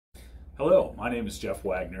Hello, my name is Jeff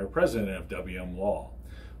Wagner, President of WM Law.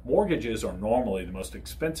 Mortgages are normally the most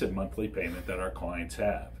expensive monthly payment that our clients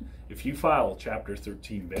have. If you file Chapter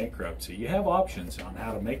 13 bankruptcy, you have options on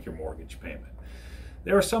how to make your mortgage payment.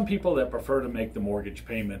 There are some people that prefer to make the mortgage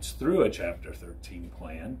payments through a Chapter 13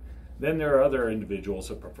 plan. Then there are other individuals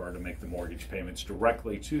that prefer to make the mortgage payments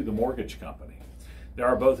directly to the mortgage company. There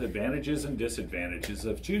are both advantages and disadvantages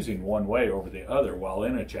of choosing one way over the other while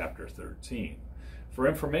in a Chapter 13. For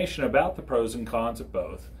information about the pros and cons of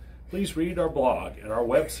both, please read our blog at our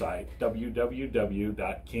website,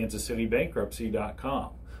 www.kansascitybankruptcy.com.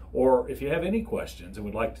 Or if you have any questions and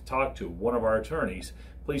would like to talk to one of our attorneys,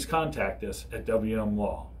 please contact us at WM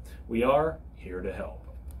Law. We are here to help.